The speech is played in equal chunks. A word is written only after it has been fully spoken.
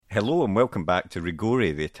Hello and welcome back to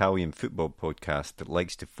Rigore, the Italian football podcast that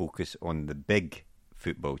likes to focus on the big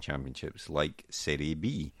football championships like Serie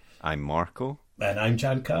B. I'm Marco. And I'm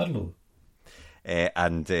Giancarlo.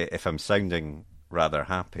 And if I'm sounding rather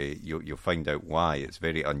happy, you'll find out why. It's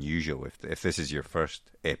very unusual. If this is your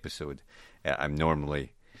first episode, I'm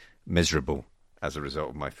normally miserable as a result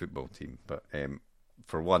of my football team. But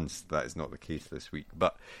for once, that is not the case this week.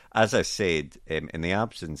 But as I said, in the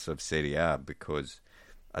absence of Serie A, because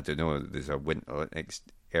I don't know, there's a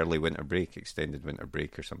early winter break, extended winter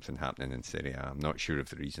break or something happening in Serie A. I'm not sure of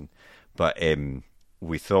the reason. But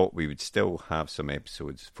we thought we would still have some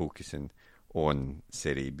episodes focusing on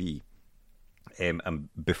Serie B. And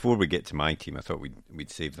before we get to my team, I thought we'd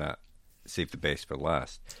save the best for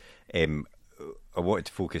last. I wanted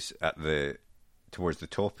to focus towards the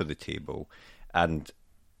top of the table, and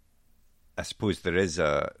I suppose there is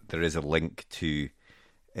a link to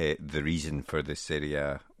the reason for the Serie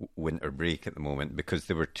A winter break at the moment, because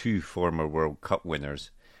there were two former World Cup winners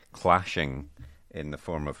clashing in the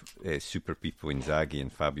form of Super Pippo Inzaghi and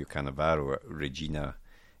Fabio Cannavaro at Regina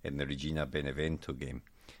in the Regina Benevento game,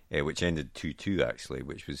 which ended 2-2 actually,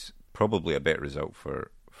 which was probably a better result for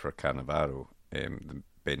Cannavaro, the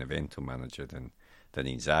Benevento manager, than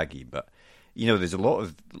Inzaghi. But you know, there's a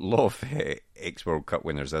lot of ex-World Cup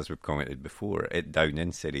winners, as we've commented before, down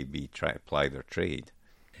in Serie B trying to ply their trade.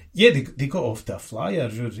 Yeah, they got off to a flyer.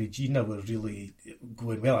 Regina were really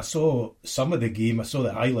going well. I saw some of the game. I saw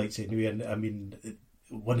the highlights anyway. And I mean,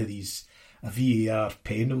 one of these, a VAR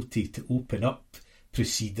penalty to open up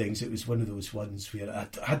proceedings. It was one of those ones where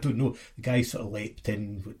I don't know. The guy sort of leapt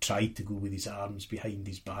in, tried to go with his arms behind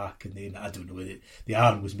his back, and then I don't know. The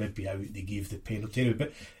arm was maybe out. They gave the penalty anyway,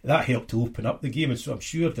 but that helped to open up the game. And so I'm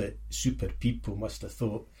sure that Super Pippo must have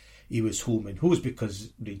thought he was home and hosed,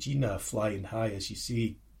 because Regina flying high, as you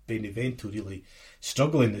say. Benevento really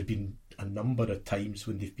struggling. There's been a number of times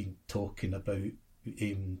when they've been talking about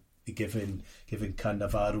giving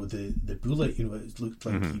Cannavaro the bullet. You know, it looked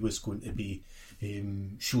like he was going to be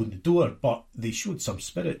shown the door, but they showed some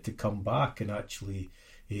spirit to come back and actually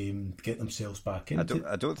get themselves back into.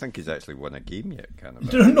 I don't think he's actually won a game yet,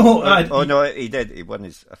 Cannavaro. No, he did. He won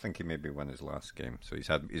his. I think he maybe won his last game. So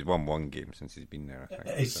he's won one game since he's been there, I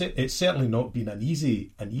think. It's certainly not been an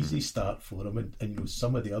easy start for him, and you know,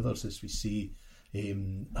 some of the others, as we see,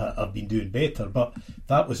 have been doing better. But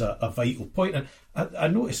that was a vital point, and I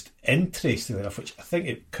noticed, interestingly enough, which I think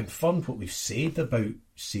it confirmed what we've said about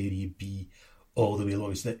Serie B all the way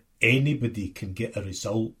along, is that anybody can get a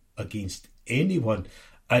result against anyone.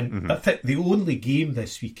 And I think the only game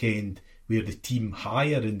this weekend where the team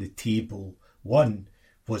higher in the table won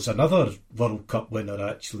was another World Cup winner,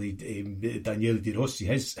 actually, Daniele De Rossi.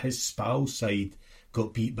 His Spal side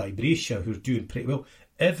got beat by Brescia, who are doing pretty well.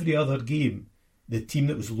 Every other game, the team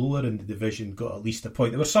that was lower in the division got at least a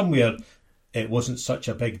point. There were somewhere it wasn't such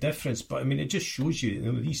a big difference, but I mean, it just shows you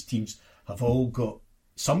know, these teams have all got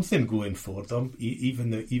something going for them,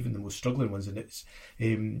 even the most struggling ones, and it's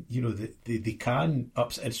you know, they can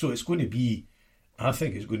upset. And so it's going to be, I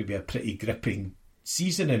think it's going to be a pretty gripping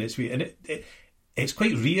season in its way, and it's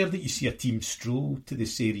quite rare that you see a team stroll to the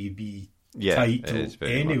Serie B title.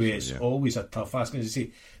 Anyway, it's always a tough ask. As I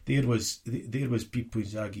say, there was Pippo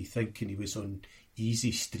Inzaghi thinking he was on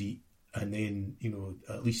easy street, and then, you know,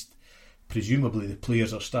 at least presumably the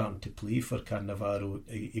players are starting to play for Cannavaro.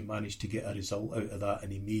 He managed to get a result out of that,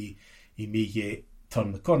 and he may yet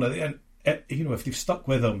turn the corner. And you know, if they've stuck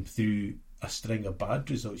with him through a string of bad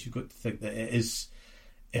results, you've got to think that it is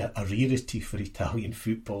a rarity for Italian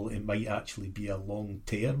football. It might actually be a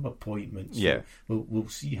long-term appointment. So we'll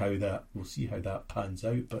see how that pans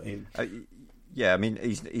out. But yeah, I mean,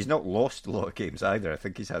 he's not lost a lot of games either. I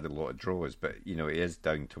think he's had a lot of draws, but you know, he is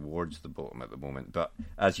down towards the bottom at the moment. But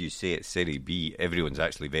as you say, at Serie B, everyone's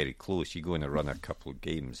actually very close. You go in and run a couple of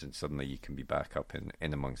games, and suddenly you can be back up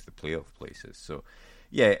in amongst the playoff places. So,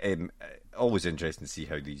 yeah, always interesting to see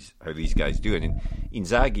how these guys do. And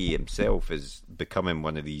Inzaghi himself is becoming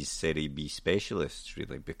one of these Serie B specialists,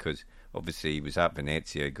 really, because obviously he was at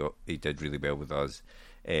Venezia. He did really well with us.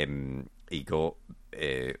 He got.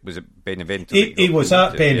 Was it Benevento? He was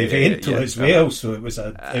at Benevento as well, so it was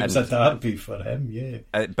a derby for him.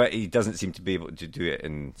 Yeah, but he doesn't seem to be able to do it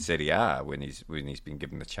in Serie A when he's been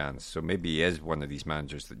given the chance. So maybe he is one of these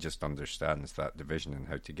managers that just understands that division and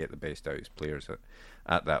how to get the best out of his players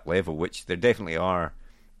at that level. Which there definitely are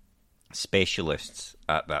specialists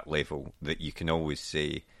at that level that you can always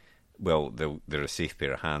say, well, they're a safe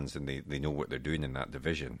pair of hands, and they know what they're doing in that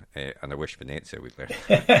division. And I wish Venezia would learn.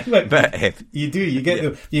 But you do. You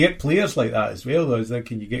get players like that as well. I was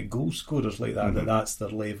thinking you get goal scorers like that. That's their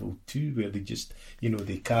level too, where they just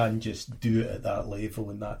they can just do it at that level,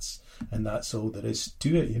 and that's all there is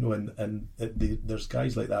to it. And there's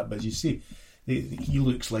guys like that. But as you say, he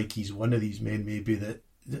looks like he's one of these men maybe that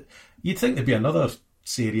you'd think there'd be another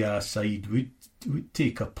Serie A side would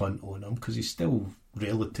take a punt on him, because he's still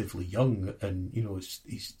relatively young, and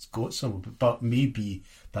he's got some, but maybe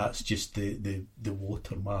that's just the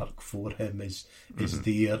watermark for him is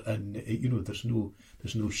there, and there's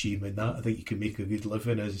no shame in that. I think he can make a good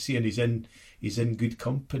living, as I say, and he's in good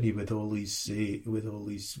company with all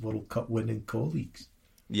his World Cup winning colleagues.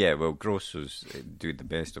 Yeah, well, Grosso's doing the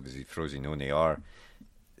best of his Frosinone are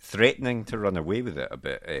threatening to run away with it a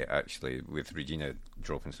bit, actually, with Regina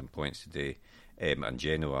dropping some points today, and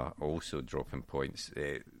Genoa also dropping points.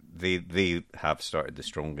 They have started the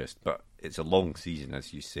strongest, but it's a long season,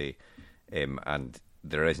 as you say, and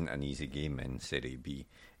there isn't an easy game in Serie B,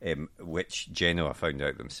 which Genoa found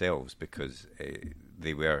out themselves, because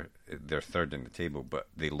they're third in the table, but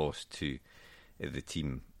they lost to the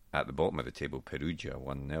team at the bottom of the table, Perugia,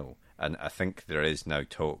 1-0. And I think there is now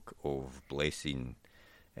talk of Blessing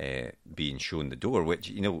being shown the door,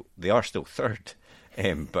 which they are still third,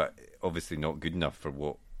 but obviously not good enough for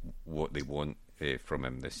what they want from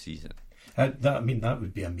him this season. That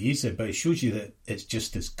would be amazing, but it shows you that it's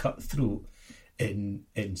just as cutthroat in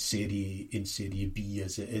Serie B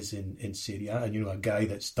as it is in Serie A. And a guy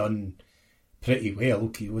that's done pretty well.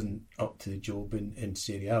 Okay, he wasn't up to the job in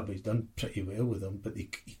Serie A, but he's done pretty well with them. But he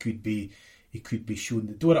could be shown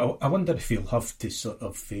the door. I wonder if he'll have to sort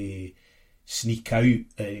of sneak out,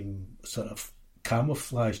 sort of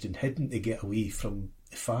camouflaged and hidden to get away from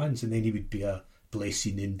the fans, and then he would be a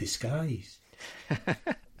blessing in disguise.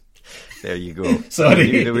 There you go.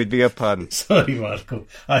 Sorry, there would be a pun. Sorry, Marco.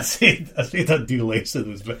 I said I'd do less of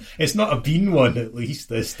those, but it's not a bean one at least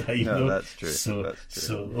this time. No, that's true. So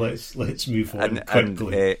let's move on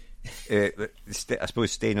quickly. I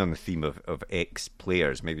suppose staying on the theme of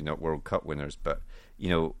ex-players, maybe not World Cup winners, but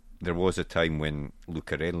there was a time when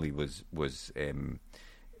Lucarelli was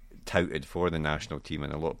touted for the national team,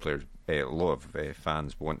 and a lot of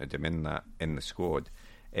fans wanted him in the squad.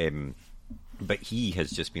 But he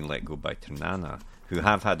has just been let go by Ternana, who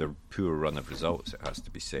have had a poor run of results, it has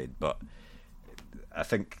to be said. But I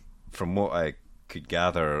think from what I could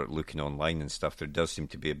gather looking online and stuff, there does seem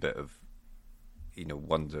to be a bit of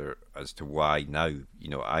wonder as to why now.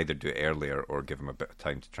 Either do it earlier or give him a bit of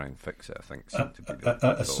time to try and fix it. I think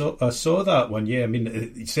I saw that one. Yeah, I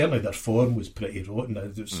mean, certainly their form was pretty rotten.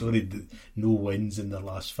 No wins in their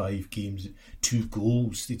last 5 games. 2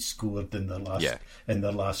 goals they'd scored in their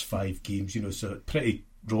last 5 games. So pretty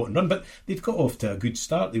rotten run. But they'd got off to a good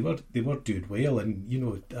start. They were doing well,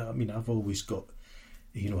 and I've always got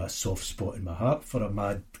a soft spot in my heart for a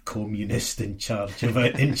mad communist in charge of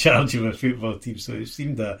a football team. So it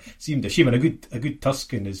seemed a shame, and a good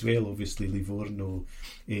Tuscan as well. Obviously, Livorno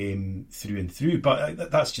through and through.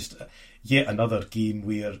 But that's just yet another game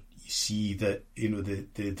where you see that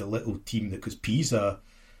the little team, that, because Pisa,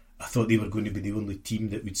 I thought they were going to be the only team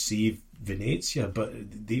that would save Venezia, but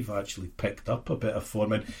they've actually picked up a bit of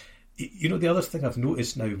form. And the other thing I've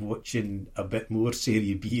noticed now watching a bit more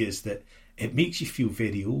Serie B is that it makes you feel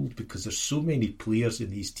very old, because there's so many players in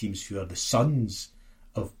these teams who are the sons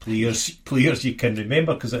of players you can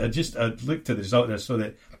remember. Because I looked at the result and I saw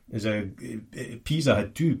that Pisa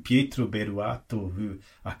had 2, Pietro Beruato, who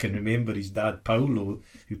I can remember his dad Paolo,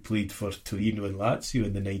 who played for Torino and Lazio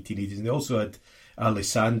in the 1980s, and they also had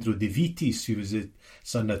Alessandro De Vitis, who was the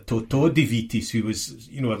son of Totò De Vitis, who was,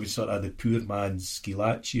 was sort of the poor man's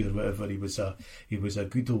Schillaci or whatever. He was a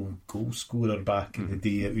good old goal scorer back in the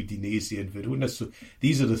day at Udinese and Verona. So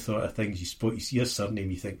these are the sort of things you spot. You see a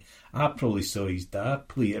surname, you think, I probably saw his dad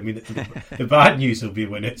play. I mean, the bad news will be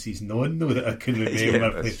when it's his nonno that I can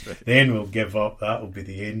remember. Then we'll give up. That'll be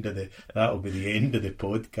the end of the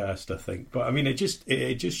podcast, I think. But I mean, it just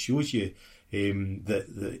shows you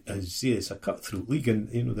that, as I say, it's a cutthroat league,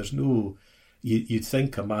 and there's no. You'd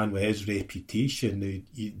think a man with his reputation,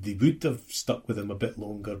 they would have stuck with him a bit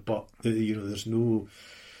longer, but there's no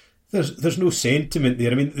sentiment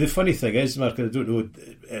there. I mean, the funny thing is, Mark, I don't know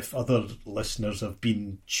if other listeners have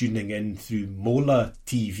been tuning in through Mola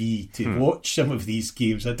TV to watch some of these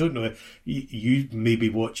games. I don't know if you maybe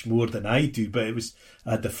watch more than I do, but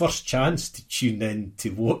I had the first chance to tune in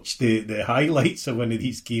to watch the highlights of one of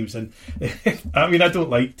these games, and I mean, I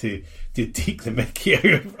don't like to take the mickey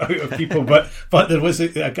out of people, but there was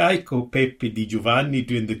a guy called Pepe Di Giovanni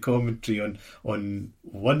doing the commentary on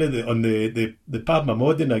one of the Parma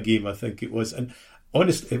Modena game, I think it was, and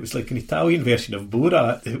honestly, it was like an Italian version of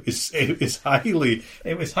Borat.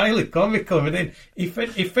 It was highly comical. And then he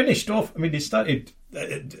finished off. I mean, they started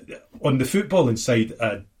on the footballing side.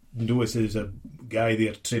 I noticed there's a guy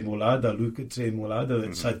there, Luca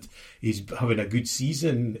Tremolada, he's having a good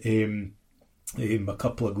season. A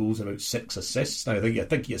couple of goals and about 6 assists. Now, I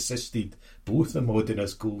think he assisted both of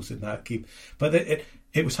Modena's goals in that game. But it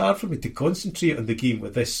was hard for me to concentrate on the game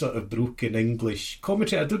with this sort of broken English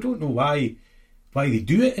commentary. I don't know why they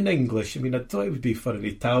do it in English. I mean, I thought it would be for an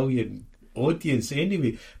Italian audience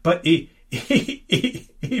anyway. But he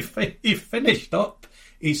finished up.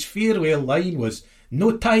 His farewell line was,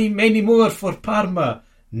 "No time anymore for Parma.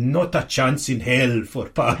 Not a chance in hell for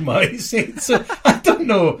Parma," he said. So I don't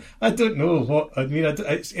know what I mean.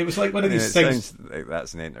 It was like one of these things. Sounds like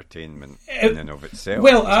that's an entertainment in and of itself.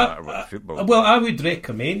 Well, I would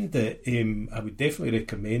recommend it. I would definitely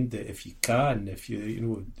recommend it if you can. If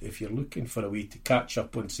you're looking for a way to catch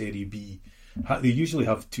up on Serie B, they usually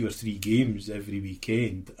have 2 or 3 games every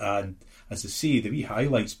weekend, and as I say, the wee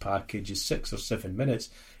highlights package is 6 or 7 minutes.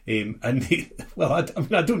 And I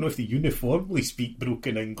don't know if they uniformly speak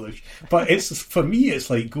broken English, but for me, it's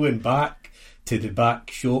like going back to the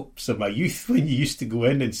back shops of my youth when you used to go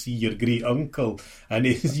in and see your great uncle, and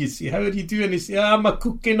you say, "How are you doing?" He say, "I'm a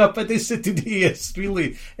cooking up a this today." It's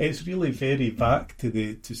really very back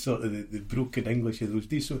to sort of the broken English of those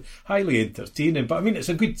days. So highly entertaining, but I mean, it's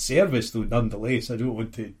a good service though, nonetheless. I don't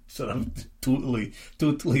want to sort of totally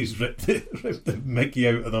rip the Mickey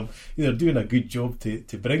out of them. They're doing a good job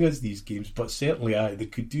to bring us these games, but certainly they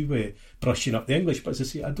could do with brushing up the English. But as I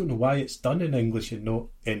say, I don't know why it's done in English and not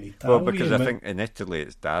in Italian. Well, because I think in Italy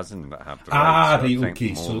it's DAZN that have the rights. Right, so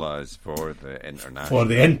okay. Mola is for the international. For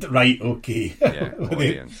the right, okay. Yeah,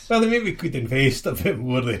 audience. Well, maybe we could invest a bit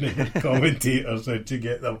more in commentators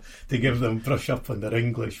to give them brush up on their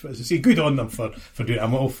English. But as I say, good on them for doing it.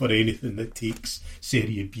 I'm all for anything that takes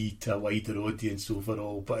Serie B to a wider audience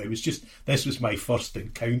overall. But this was my first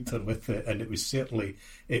encounter with it, and it was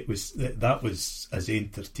as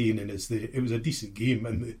entertaining as it was a decent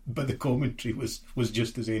game, but the commentary was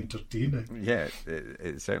just as entertaining. Yeah,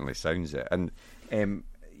 it certainly sounds it. And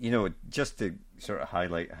just to sort of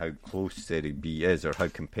highlight how close Serie B is, or how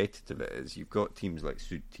competitive it is, you've got teams like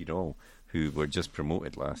Sud Tirol, who were just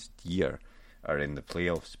promoted last year, are in the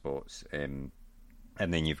playoff spots, and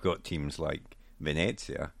then you've got teams like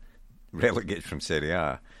Venezia, relegated from Serie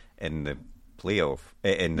A, in the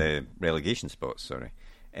in the relegation spots. Sorry,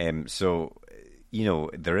 so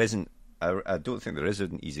there isn't. I don't think there is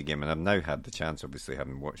an easy game, and I've now had the chance, obviously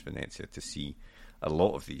having watched Venezia, to see a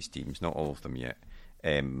lot of these teams, not all of them yet.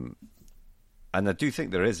 And I do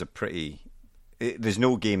think there is there's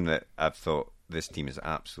no game that I've thought this team is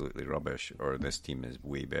absolutely rubbish or this team is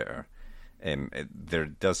way better. There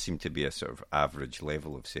does seem to be a sort of average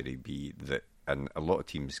level of Serie B and a lot of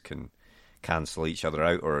teams can cancel each other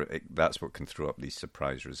out, or that's what can throw up these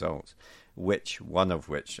surprise results. One of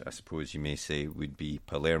which I suppose you may say would be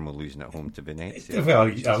Palermo losing at home to Venezia. Well,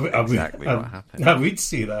 what happened. I would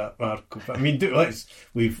say that, Marco. But I mean,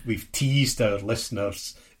 we've teased our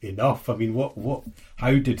listeners enough. I mean,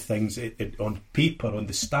 how did things on paper, on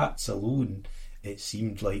the stats alone? It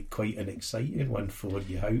seemed like quite an exciting one for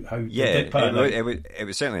you. How did it pan out? It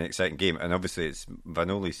was certainly an exciting game, and obviously it's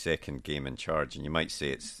Vanoli's second game in charge, and you might say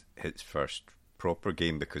it's his first proper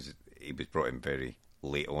game because he was brought in very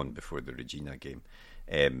late on before the Regina game,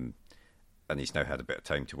 and he's now had a bit of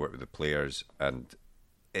time to work with the players, and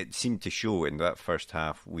it seemed to show in that first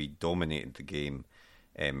half. We dominated the game,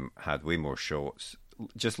 had way more shots,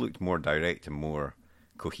 just looked more direct and more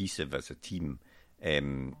cohesive as a team.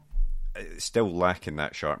 Still lacking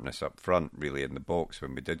that sharpness up front, really, in the box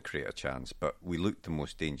when we did create a chance, but we looked the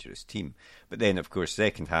most dangerous team. But then, of course,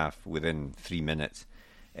 second half, within 3 minutes,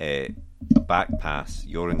 back pass,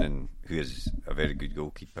 Jorinen, who is a very good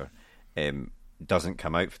goalkeeper, doesn't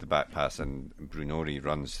come out for the back pass, and Brunori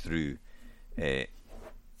runs through.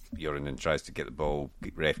 Jorinen tries to get the ball,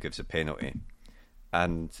 ref gives a penalty,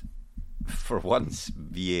 and for once,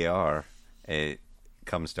 VAR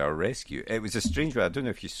comes to our rescue. It was a strange one. I don't know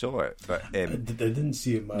if you saw it, but I didn't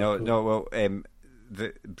see it, Marco. No. Well,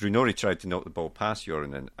 Brunori tried to knock the ball past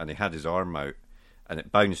Jorinen, and he had his arm out, and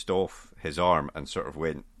it bounced off his arm and sort of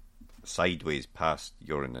went sideways past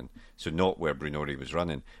Jorinen, so not where Brunori was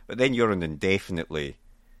running. But then Jorinen definitely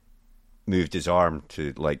moved his arm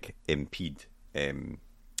to impede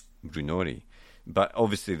Brunori. But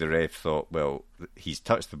obviously the ref thought, well, he's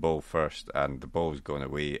touched the ball first, and the ball's gone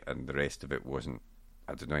away, and the rest of it wasn't.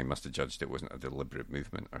 I don't know, he must have judged it wasn't a deliberate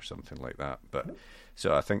movement or something like that. But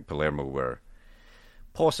so I think Palermo were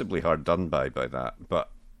possibly hard done by that, but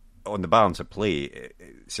on the balance of play,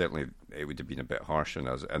 certainly it would have been a bit harsh on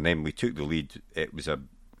us. And then we took the lead. It was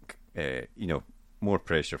more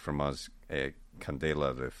pressure from us.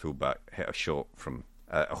 Candela, the fullback, hit a shot from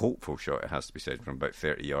a hopeful shot, it has to be said, from about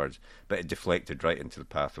 30 yards, but it deflected right into the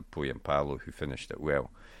path of Poyampalo, who finished it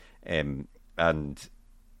well. And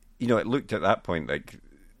it looked at that point like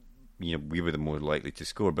we were the more likely to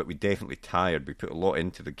score, but we definitely tired. We put a lot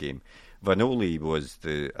into the game. Vanoli was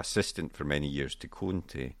the assistant for many years to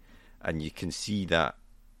Conte, and you can see that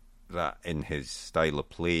in his style of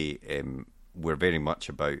play. We're very much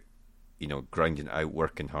about grinding it out,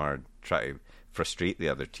 working hard, try to frustrate the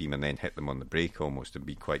other team and then hit them on the break almost, and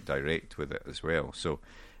be quite direct with it as well. So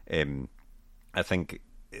I think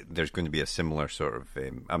there's going to be a similar sort of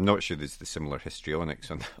I'm not sure there's the similar histrionics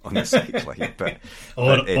on the sideline, but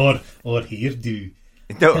or hairdo.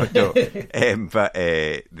 No. But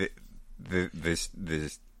the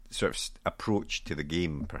sort of approach to the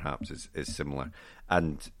game perhaps is similar,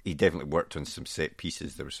 and he definitely worked on some set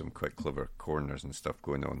pieces. There were some quite clever corners and stuff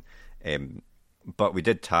going on, but we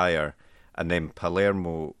did tire. And then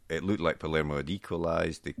Palermo, it looked like Palermo had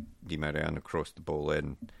equalised. Di Mariano crossed the ball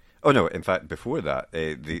in. Oh no! In fact, before that,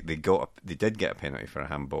 they did get a penalty for a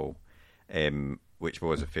handball, which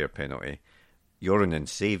was a fair penalty. Joronen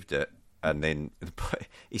saved it, and then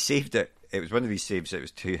he saved it. It was one of these saves. It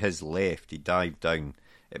was to his left. He dived down.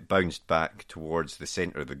 It bounced back towards the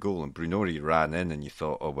centre of the goal, and Brunori ran in. And you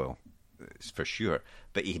thought, oh well, it's for sure.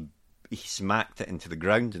 But he smacked it into the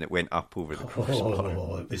ground, and it went up over the crossbar.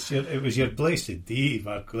 Oh, it was your blessed day,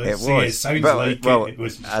 Marco. It was. It sounds like it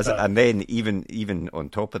was. And then even on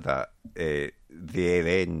top of that, they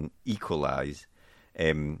then equalise,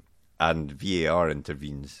 and VAR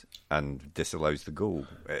intervenes and disallows the goal.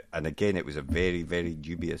 And again, it was a very, very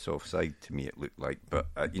dubious offside to me, it looked like. But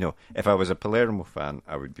if I was a Palermo fan,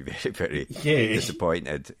 I would be very, very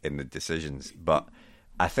disappointed in the decisions. But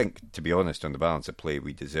I think, to be honest, on the balance of play,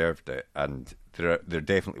 we deserved it, and there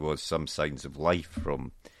definitely was some signs of life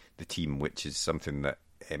from the team, which is something that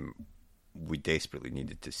we desperately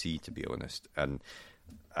needed to see, to be honest. And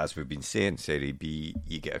as we've been saying, Serie B,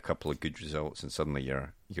 you get a couple of good results, and suddenly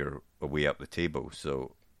you're away up the table.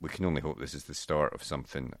 So we can only hope this is the start of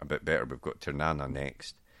something a bit better. We've got Ternana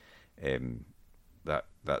next.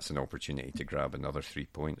 That's an opportunity to grab another 3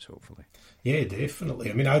 points, hopefully. Yeah,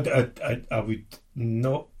 definitely. I mean, I would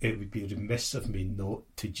not. It would be remiss of me not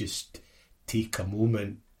to just take a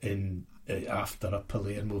moment after a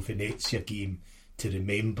Palermo Venezia game to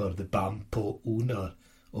remember the Bampo owner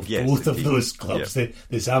of both of those clubs, the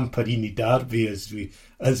Zamparini Derby, as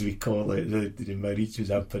we call it, the Maurizio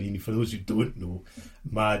Zamparini. For those who don't know,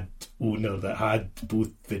 mad owner that had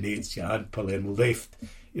both Venezia and Palermo. Left,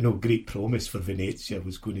 great promise for Venezia,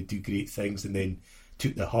 was going to do great things, and then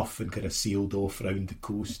took the huff and kind of sailed off round the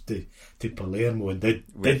coast to Palermo, and did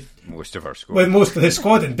most of our squad. Well, most of the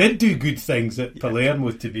squad, and did do good things at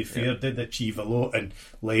Palermo, to be fair, did achieve a lot, and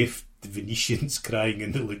left the Venetians crying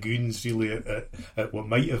in the lagoons, really, at what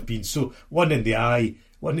might have been. So one in the eye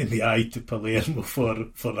to Palermo for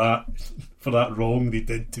that wrong they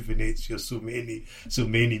did to Venezia so many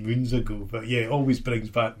moons ago. But yeah, it always brings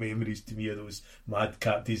back memories to me of those mad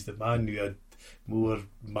captains. The man who had more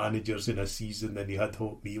managers in a season than he had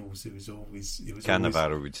hot meals. It was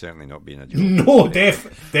Cannavaro would certainly not be in a job. No,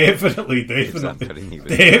 definitely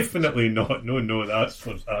not. No, that's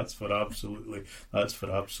for absolutely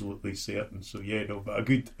certain. So yeah, no, but a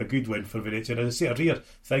good win for Venezia. And as I say, a rare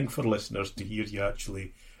thing for listeners to hear you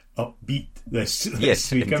actually upbeat this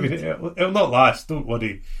week. I mean, it'll not last, don't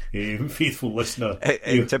worry, faithful listener.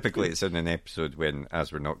 Typically it's in an episode when,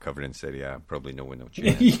 as we're not covering Serie A, probably no one will tune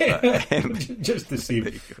in. Just the same.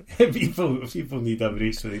 People need a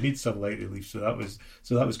break, so they need some light relief. So that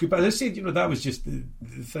was good. But as I said, that was just the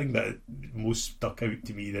thing that most stuck out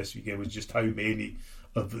to me this weekend, was just how many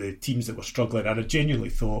of the teams that were struggling. And I genuinely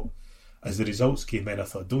thought, as the results came in, I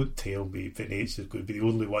thought, don't tell me Venezia's going to be the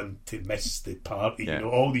only one to miss the party. Yeah.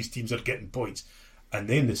 All these teams are getting points. And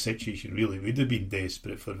then the situation really would have been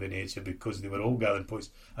desperate for Venezia, because they were all gathering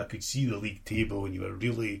points. I could see the league table, and you were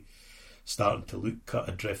really starting to look cut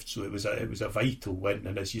adrift. So it was a vital win.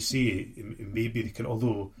 And as you say, maybe they can,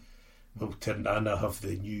 although will Ternana have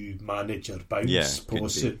the new manager bounce?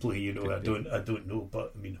 Possibly, I don't know,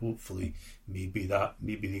 but I mean, hopefully, maybe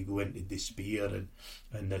they go into despair,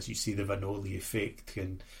 and as you say, the Vanoli effect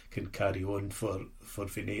can carry on for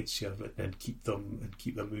Venezia and keep them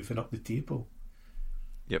moving up the table.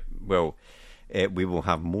 Yep. Well, we will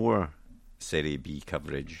have more Serie B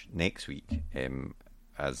coverage next week,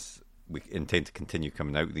 as we intend to continue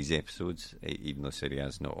coming out with these episodes, even though Serie A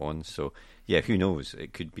is not on. So, yeah, who knows?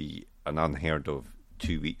 It could be an unheard of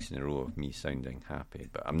 2 weeks in a row of me sounding happy,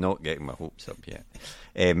 but I'm not getting my hopes up yet.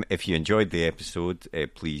 If you enjoyed the episode,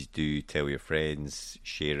 please do tell your friends,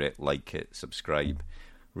 share it, like it, subscribe,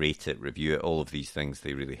 rate it, review it. All of these things,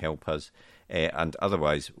 they really help us. And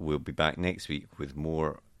otherwise, we'll be back next week with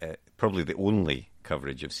more, probably the only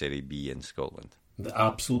coverage of Serie B in Scotland.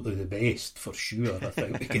 Absolutely the best, for sure, I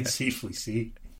think we can safely say.